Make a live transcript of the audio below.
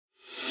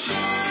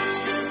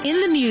In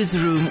the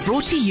Newsroom,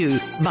 brought to you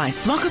by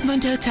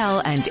Swakopmund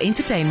Hotel and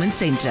Entertainment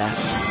Centre.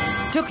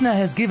 Tucna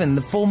has given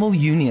the formal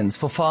unions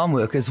for farm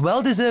workers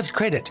well-deserved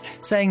credit,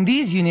 saying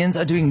these unions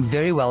are doing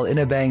very well in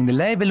obeying the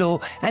labour law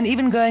and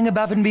even going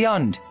above and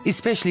beyond,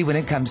 especially when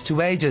it comes to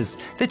wages.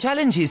 The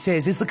challenge, he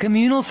says, is the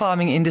communal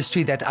farming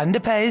industry that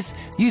underpays,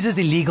 uses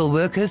illegal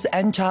workers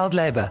and child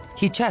labour.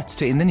 He chats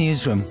to In the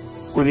Newsroom.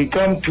 When it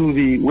comes to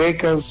the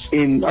workers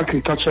in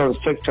agricultural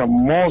sector,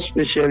 more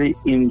especially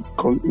in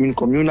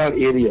communal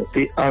areas,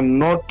 they are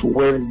not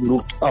well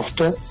looked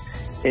after,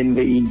 and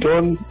they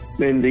don't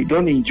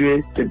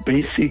enjoy the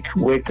basic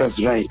workers'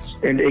 rights.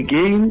 And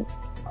again,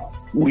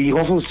 we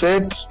also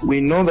said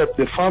we know that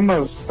the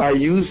farmers are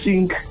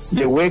using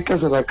the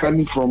workers that are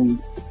coming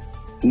from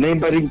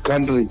neighboring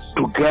countries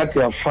to guard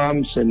their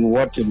farms and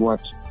what.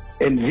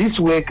 And these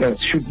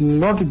workers should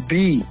not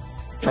be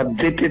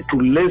subjected to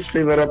less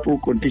favorable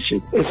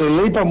conditions. As a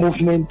labor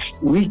movement,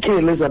 we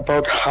care less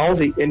about how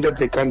they entered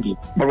the country.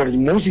 But what is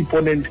most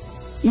important,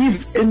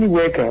 if any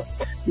worker,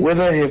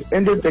 whether has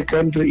entered the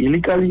country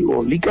illegally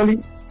or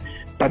legally,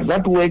 but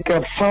that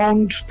worker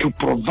found to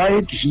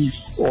provide his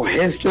or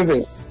her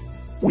service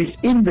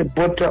within the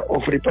border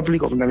of the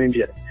Republic of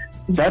Namibia,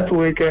 that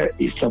worker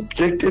is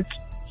subjected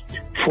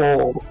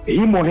for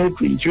him or her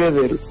to enjoy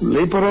their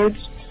labor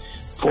rights,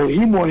 for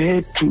him or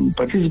her to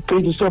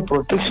participate in some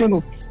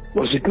protection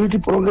or security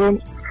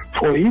programs,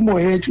 for him or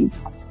her to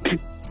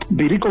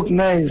be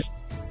recognized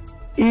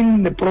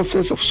in the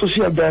process of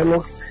social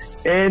dialogue,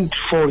 and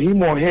for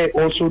him or her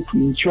also to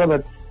ensure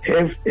that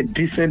have a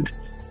decent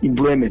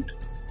employment,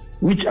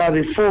 which are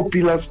the 4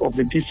 pillars of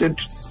the decent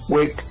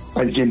work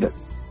agenda.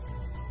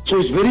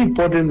 So it's very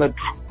important that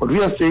what we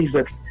are saying is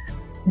that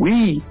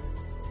we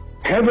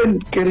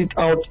haven't carried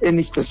out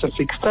any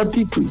specific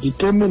study to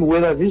determine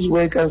whether these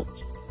workers,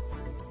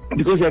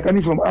 because they are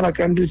coming from other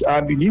countries,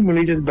 are being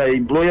humiliated by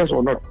employers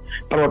or not.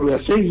 But what we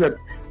are saying is that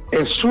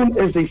as soon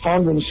as they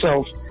found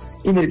themselves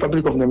in the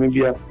Republic of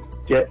Namibia,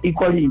 they are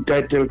equally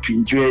entitled to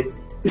enjoy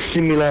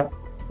similar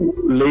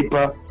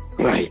labor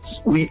rights.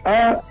 We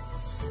are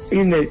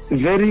in a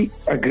very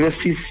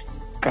aggressive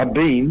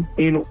campaign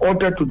in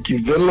order to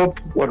develop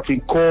what we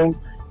call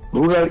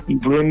rural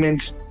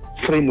employment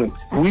framework,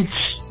 which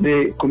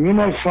the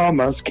communal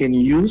farmers can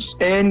use,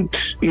 and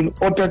in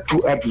order to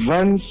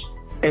advance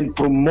and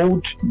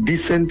promote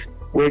decent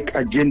work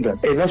agenda.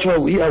 And that's why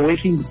we are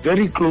working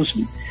very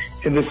closely.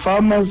 And the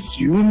farmers'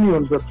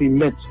 unions that we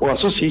met, or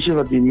associations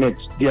that we met,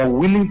 they are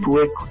willing to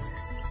work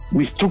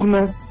with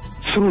Tucna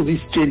through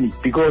this journey,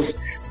 because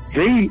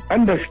they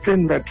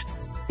understand that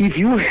if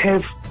you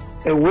have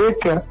a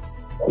worker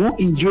who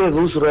enjoys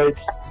those rights,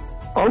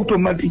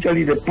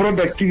 automatically the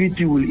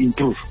productivity will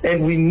improve.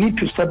 And we need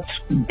to start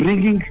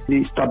bringing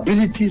the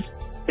stability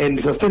and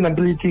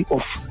sustainability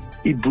of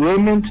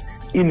employment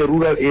in the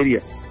rural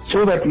area,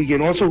 so that we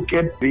can also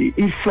get the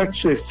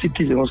infrastructure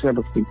cities and those kind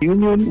of things.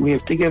 Union, we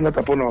have taken that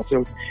upon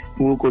ourselves.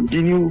 We will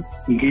continue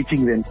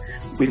engaging them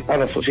with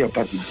other social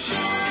partners.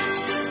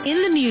 In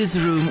the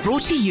Newsroom,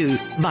 brought to you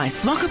by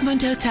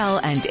Swakopmund Hotel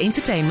and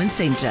Entertainment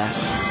Centre.